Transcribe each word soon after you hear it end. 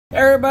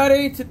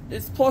Everybody,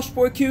 it's Plush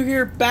Boy Q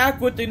here, back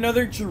with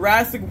another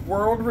Jurassic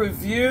World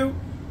review,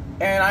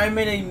 and I'm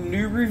in a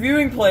new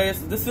reviewing place.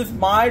 This is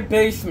my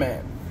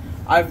basement.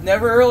 I've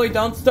never really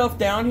done stuff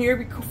down here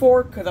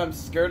before because I'm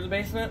scared of the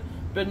basement,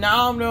 but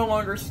now I'm no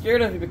longer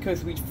scared of it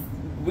because we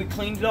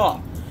cleaned it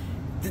off.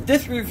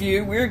 This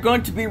review, we're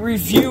going to be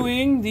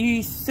reviewing the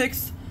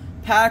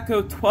 6-pack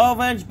of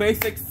 12-inch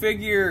basic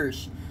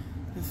figures.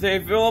 It's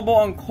available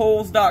on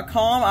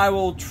Kohl's.com. I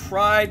will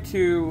try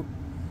to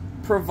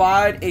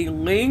provide a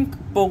link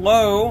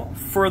below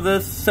for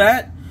this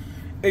set.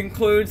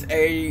 Includes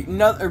a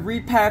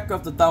repack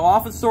of the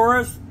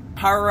Dilophosaurus,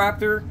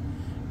 Pyroraptor,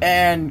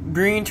 and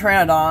Green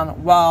Pteranodon,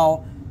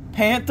 while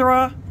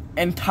Panthera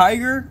and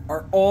Tiger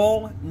are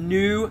all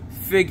new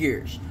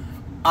figures.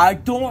 I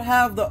don't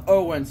have the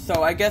Owen,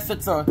 so I guess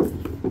it's a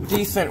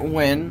decent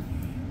win.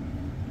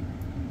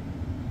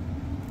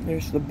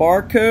 There's the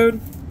barcode.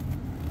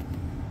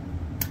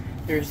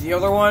 Here's the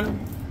other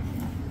one.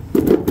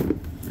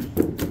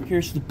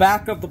 Here's the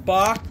back of the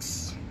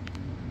box.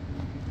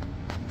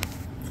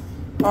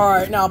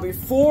 Alright, now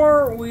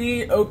before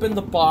we open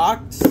the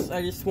box,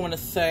 I just want to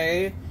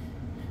say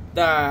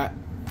that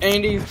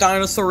Andy's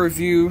dinosaur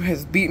review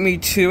has beat me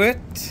to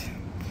it.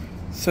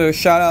 So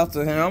shout out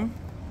to him.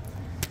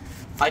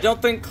 I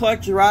don't think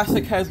Collect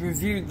Jurassic has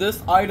reviewed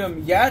this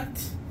item yet,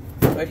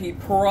 but he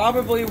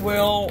probably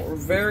will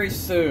very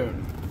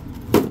soon.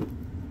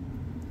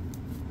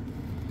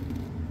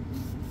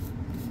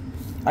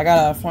 I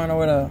gotta find a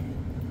way to...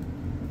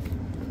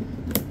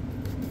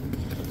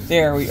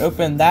 There, we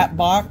open that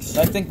box.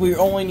 I think we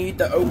only need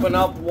to open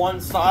up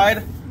one side,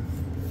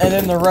 and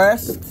then the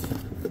rest,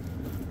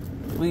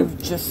 we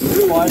just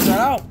slide that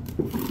out.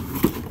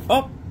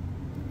 Oh!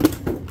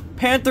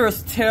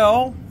 Panthera's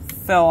tail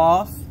fell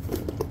off.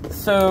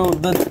 So,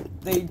 the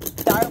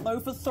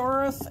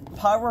Dilophosaurus,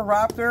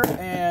 Pyroraptor,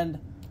 and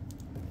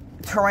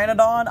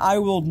Pteranodon, I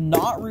will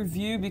not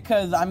review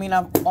because, I mean,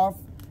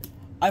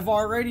 I've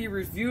already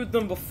reviewed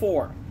them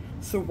before.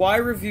 So why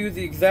review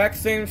the exact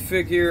same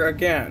figure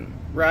again,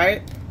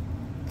 right?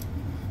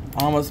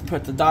 I almost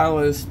put the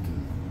Pyro's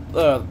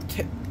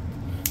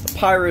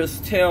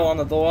tail on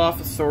the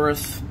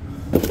Dilophosaurus.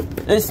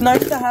 It's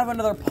nice to have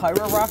another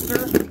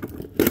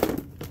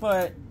Pyroraptor,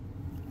 but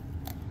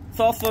it's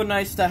also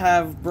nice to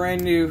have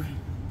brand new...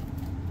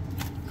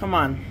 Come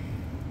on.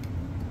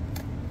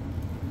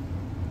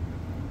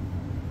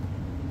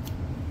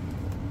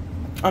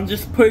 I'm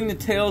just putting the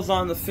tails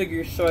on the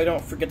figures so I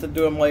don't forget to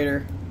do them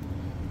later.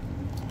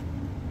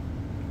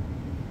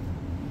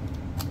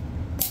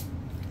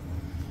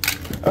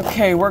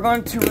 Okay, we're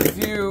going to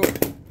review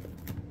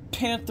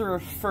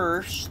Panthera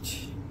first.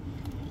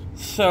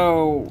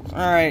 So,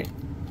 alright.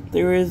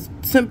 There is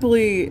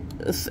simply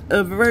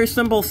a very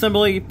simple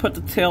assembly. You put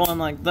the tail on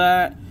like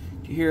that.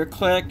 You hear a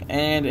click,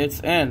 and it's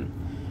in.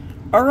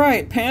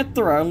 Alright,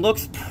 Panthera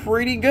looks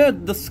pretty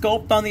good. The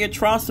sculpt on the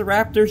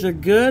Atrociraptors are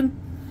good.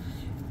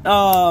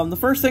 The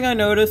first thing I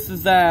noticed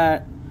is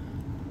that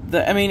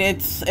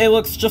it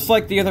looks just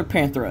like the other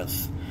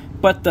Pantheras,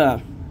 but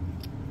the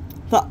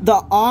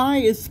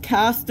eye is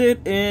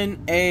casted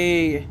in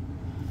a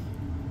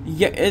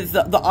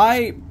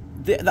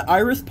the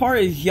iris part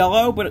is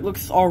yellow, but it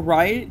looks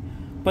alright.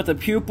 But the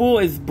pupil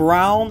is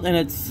brown, and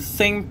it's the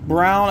same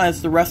brown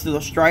as the rest of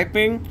the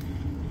striping.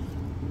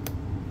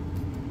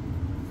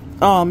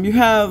 You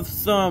have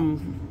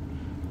some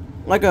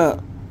like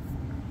a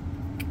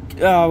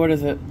what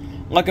is it?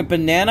 Like a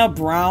banana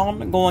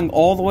brown going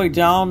all the way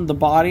down the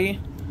body,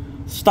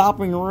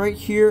 stopping right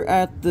here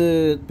at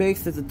the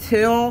base of the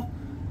tail,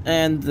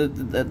 and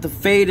the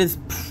fade is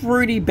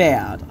pretty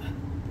bad.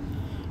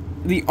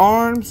 The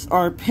arms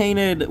are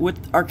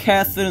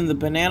casted in the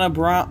banana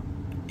brown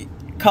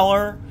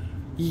color,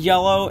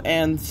 yellow,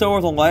 and so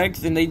are the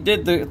legs, and they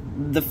did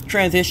the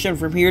transition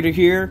from here to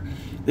here.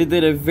 They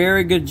did a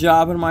very good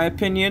job, in my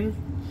opinion.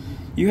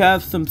 You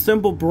have some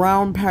simple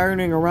brown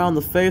patterning around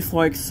the face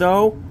like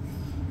so.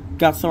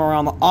 Got some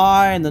around the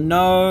eye and the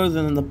nose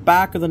and then the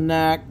back of the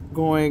neck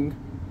going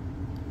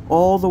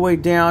all the way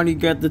down. You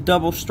get the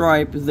double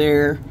stripe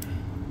there.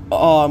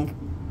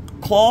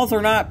 Claws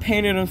are not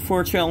painted,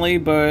 unfortunately,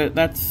 but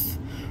that's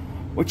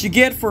what you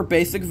get for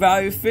basic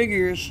value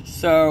figures.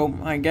 So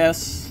I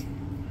guess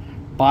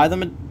buy the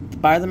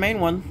main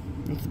one.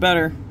 It's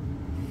better.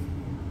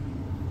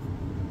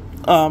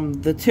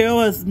 The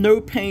tail has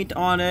no paint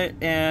on it,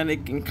 and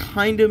it can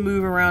kind of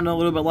move around a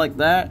little bit like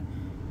that.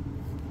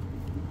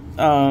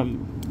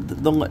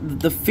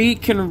 The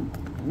feet can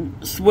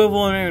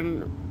swivel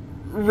and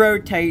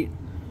rotate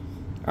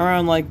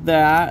around like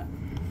that.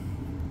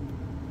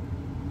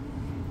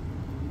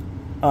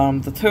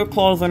 The toe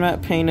claws are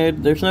not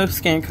painted. There's no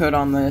scan code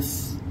on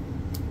this.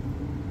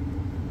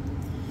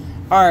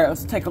 Alright,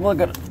 let's take a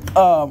look at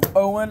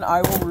Owen.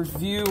 I will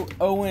review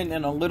Owen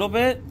in a little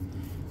bit,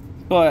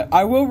 but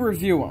I will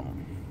review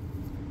him.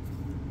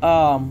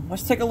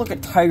 Let's take a look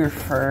at Tiger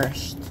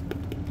first.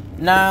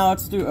 Nah,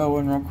 let's do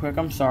Owen real quick.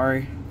 I'm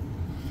sorry.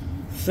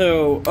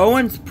 So,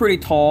 Owen's pretty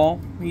tall.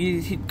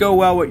 He'd go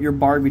well with your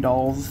Barbie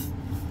dolls.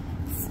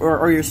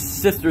 or your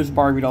sister's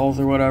Barbie dolls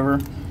or whatever.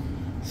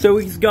 So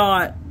he's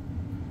got,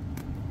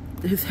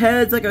 his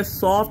head's like a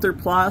softer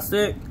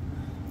plastic.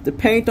 The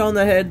paint on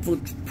the head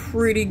looks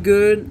pretty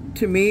good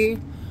to me.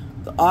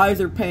 The eyes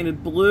are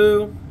painted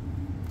blue.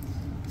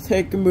 His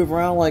head can move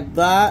around like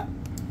that.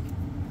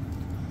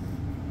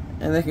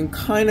 And they can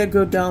kind of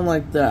go down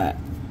like that.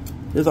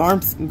 His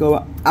arms can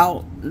go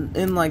out and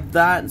in like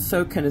that, and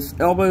so can his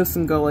elbows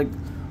can go like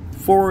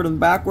forward and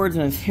backwards,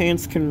 and his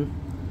hands can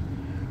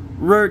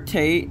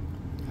rotate.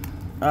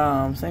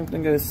 Same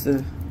thing goes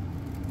to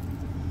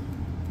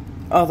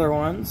other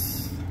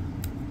ones.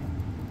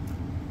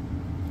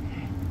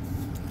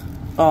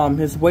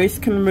 His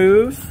waist can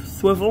move,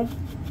 swivel.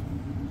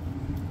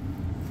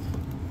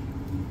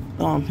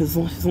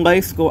 His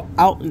legs go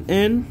out and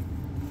in.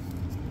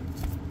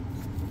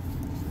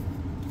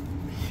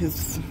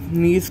 His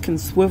knees can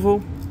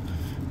swivel,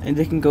 and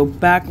they can go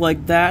back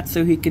like that,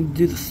 so he can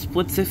do the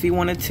splits if he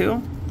wanted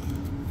to.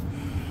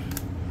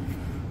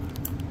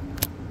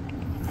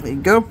 There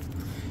you go.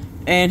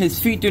 And his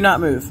feet do not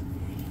move.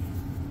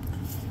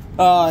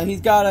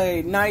 He's got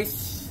a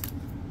nice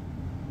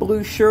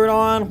blue shirt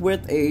on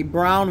with a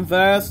brown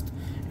vest,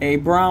 a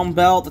brown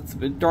belt that's a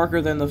bit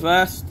darker than the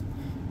vest,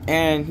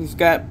 and he's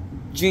got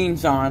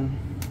jeans on.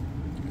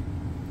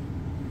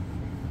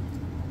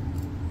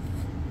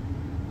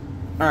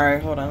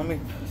 Alright, hold on, let me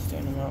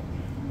stand him up.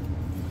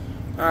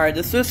 Alright,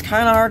 this is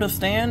kind of hard to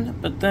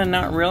stand, but then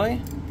not really.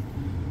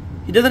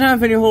 He doesn't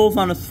have any holes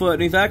on his foot,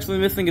 and he's actually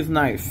missing his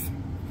knife.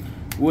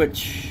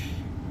 Which,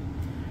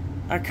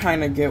 I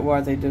kind of get why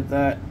they did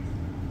that.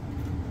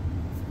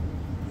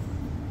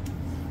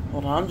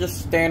 Hold on, I'm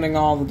just standing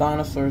all the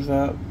dinosaurs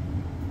up.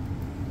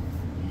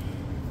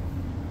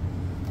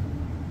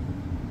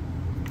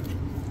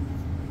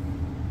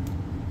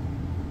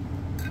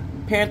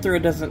 Panther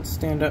doesn't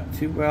stand up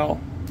too well.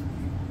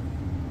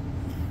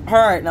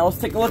 Alright, now let's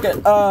take a look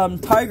at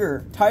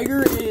Tiger.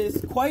 Tiger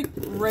is quite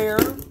rare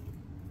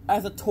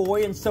as a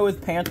toy, and so is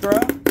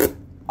Panthera.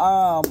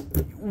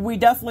 We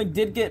definitely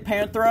did get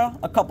Panthera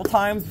a couple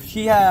times.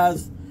 She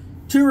has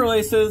 2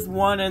 releases,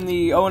 one in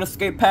the Owen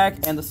Escape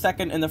pack and the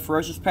second in the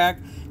Ferocious pack.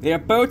 They are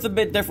both a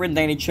bit different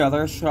than each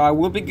other, so I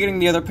will be getting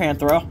the other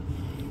Panthera.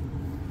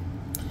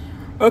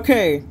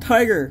 Okay,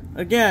 Tiger.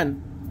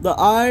 Again, the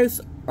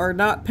eyes are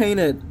not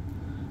painted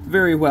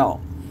very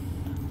well.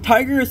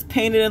 Tiger is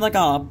painted in like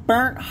a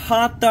burnt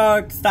hot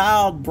dog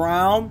style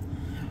brown,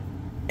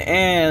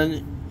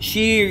 and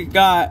she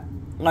got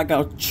like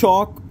a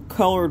chalk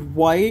colored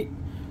white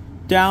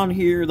down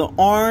here. The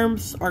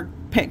arms are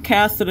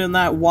casted in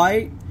that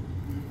white,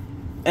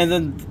 and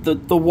then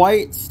the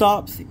white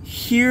stops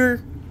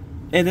here,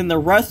 and then the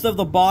rest of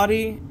the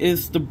body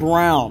is the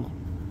brown.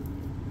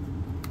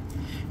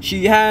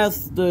 She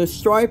has the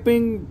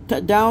striping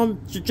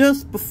down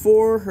just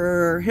before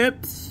her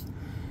hips,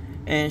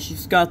 and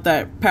she's got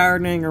that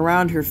patterning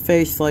around her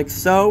face like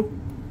so.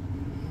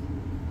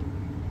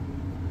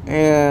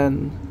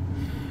 And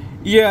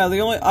yeah,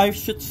 I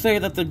should say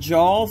that the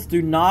jaws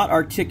do not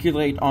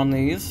articulate on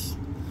these.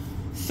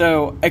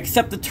 So,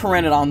 except the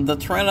Pteranodon. The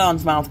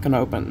Pteranodon's mouth can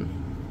open.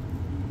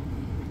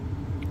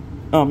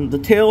 The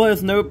tail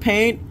has no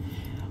paint.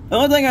 The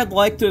only thing I'd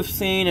like to have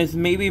seen is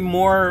maybe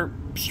more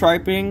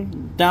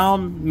striping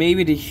down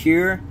maybe to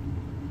here.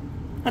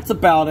 That's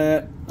about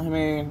it. I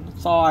mean,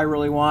 that's all I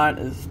really want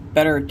is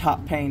better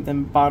top paint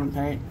than bottom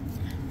paint.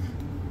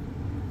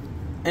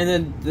 And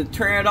then the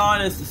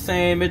Pteranodon is the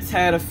same. It's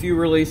had a few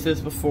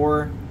releases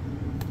before.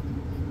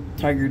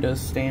 Tiger does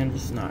stand,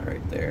 just not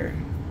right there.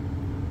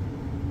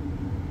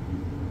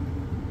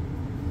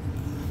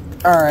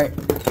 Alright.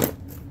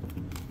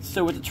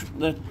 So with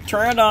the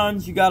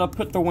Pteranodons, you gotta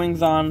put the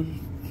wings on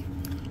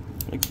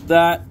like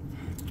that.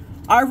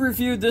 I've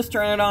reviewed this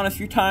Pteranodon a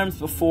few times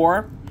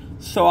before,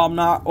 so I'm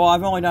not, well,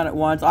 I've only done it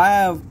once. I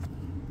have,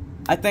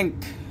 I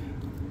think,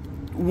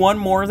 one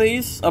more of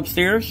these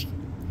upstairs.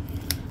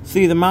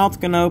 See, the mouth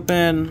can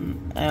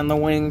open, and the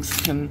wings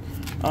can,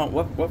 oh,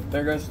 whoop,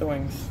 there goes the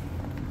wings.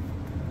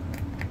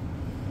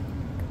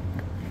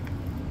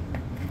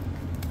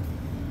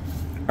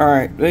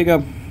 Alright, there you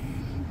go.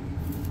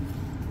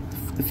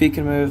 The feet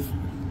can move.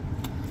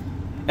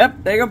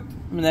 Yep, there you go.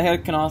 And the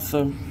head can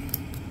also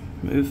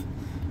move.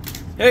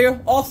 There you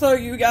go. Also,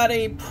 you got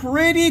a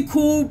pretty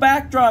cool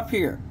backdrop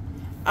here.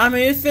 I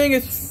mean, this thing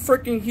is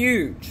freaking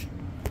huge.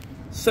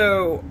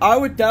 So,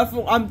 I'm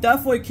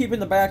definitely keeping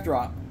the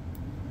backdrop.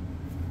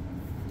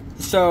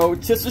 So,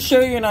 just to show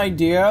you an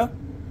idea,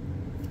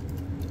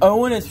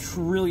 Owen is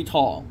really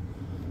tall.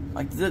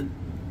 Like, this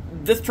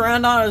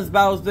Pteranodon is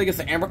about as big as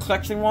the Amber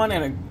Collection one,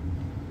 and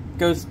it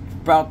goes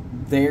about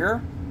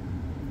there.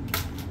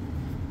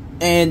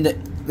 And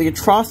the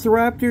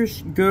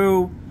Atrociraptors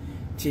go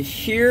to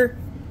here.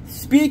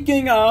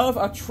 Speaking of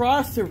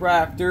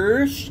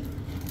Atrociraptors,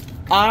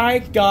 I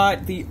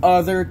got the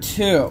other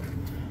two.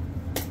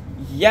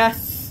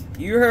 Yes,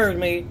 you heard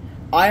me.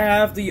 I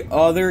have the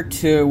other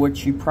two,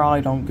 which you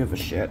probably don't give a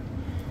shit.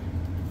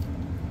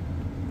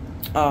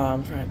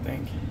 I'm trying to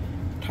think.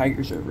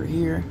 Tiger's over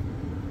here.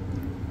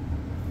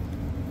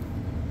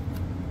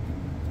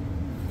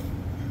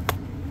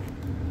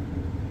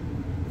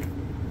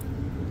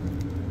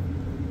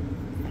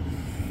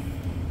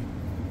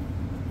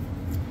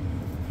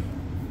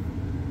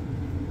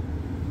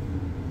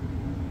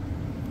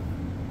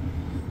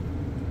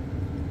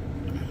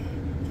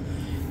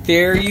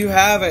 there you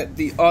have it.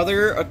 The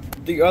other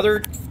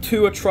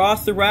two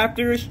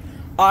Atrociraptors,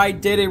 I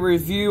did a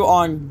review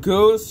on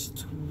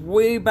Ghost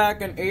way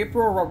back in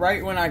April,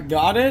 right when I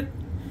got it.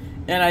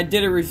 And I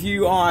did a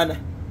review on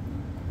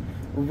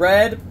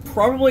Red,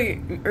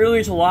 probably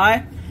early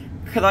July,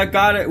 because I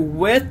got it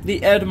with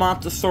the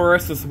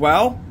Edmontosaurus as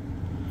well.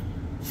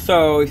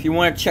 So if you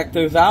want to check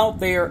those out,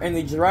 they are in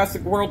the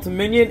Jurassic World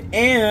Dominion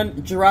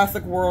and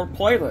Jurassic World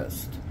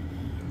playlist,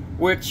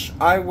 which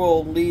I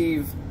will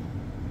leave.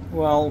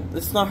 Well,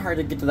 it's not hard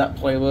to get to that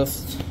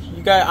playlist.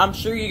 You guys, I'm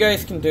sure you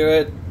guys can do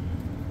it.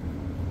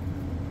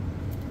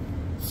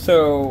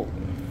 So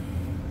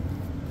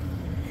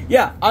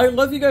yeah, I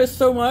love you guys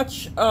so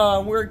much.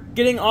 We're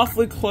getting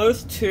awfully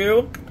close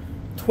to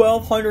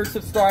 1,200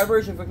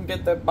 subscribers. If we can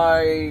get that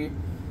by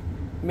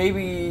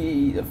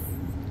maybe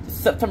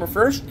September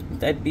 1st,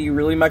 that'd be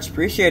really much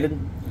appreciated.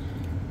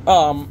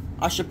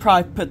 I should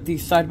probably put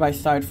these side by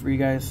side for you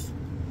guys.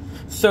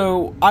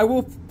 So I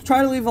will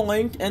try to leave a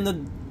link in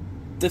the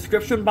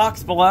description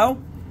box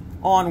below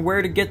on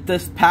where to get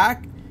this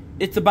pack.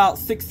 It's about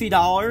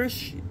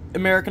 $60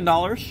 American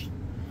dollars.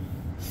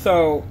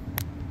 So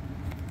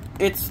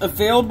it's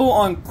available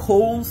on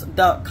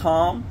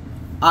Kohl's.com.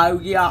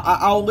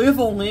 I'll leave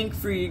a link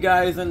for you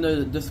guys in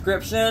the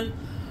description.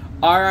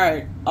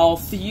 Alright, I'll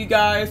see you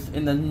guys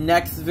in the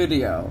next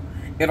video.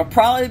 It'll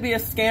probably be a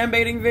scam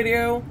baiting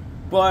video,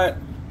 but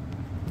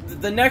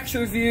the next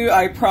review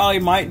I probably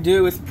might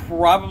do is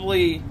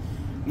probably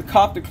the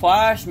Copter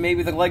Clash,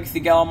 maybe the Legacy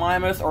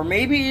Gallimimus, or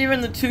maybe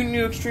even the 2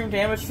 new Extreme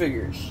Damage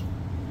figures.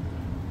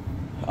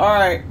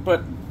 Alright,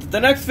 but the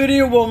next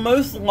video will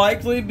most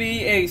likely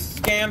be a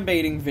scam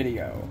baiting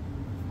video.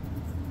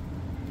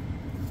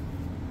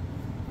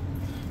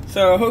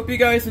 So I hope you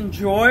guys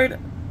enjoyed.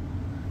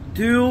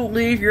 Do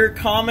leave your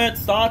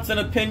comments, thoughts, and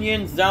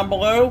opinions down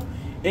below.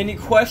 Any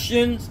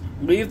questions,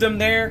 leave them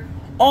there.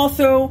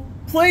 Also,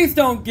 please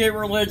don't get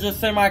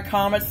religious in my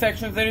comment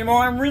sections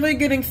anymore. I'm really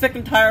getting sick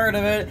and tired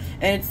of it,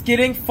 and it's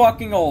getting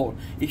fucking old.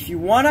 If you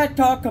want to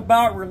talk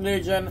about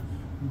religion,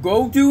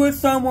 go do it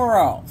somewhere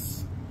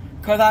else,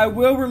 because I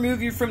will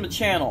remove you from the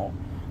channel.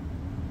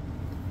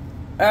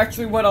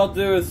 Actually, what I'll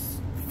do is,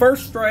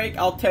 first strike,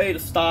 I'll tell you to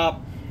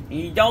stop. And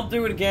you don't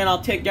do it again,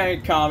 I'll take down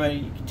your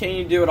comment. You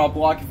continue to do it, I'll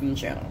block you from the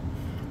channel.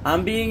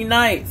 I'm being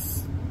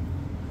nice.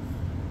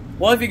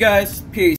 Love you guys. Peace.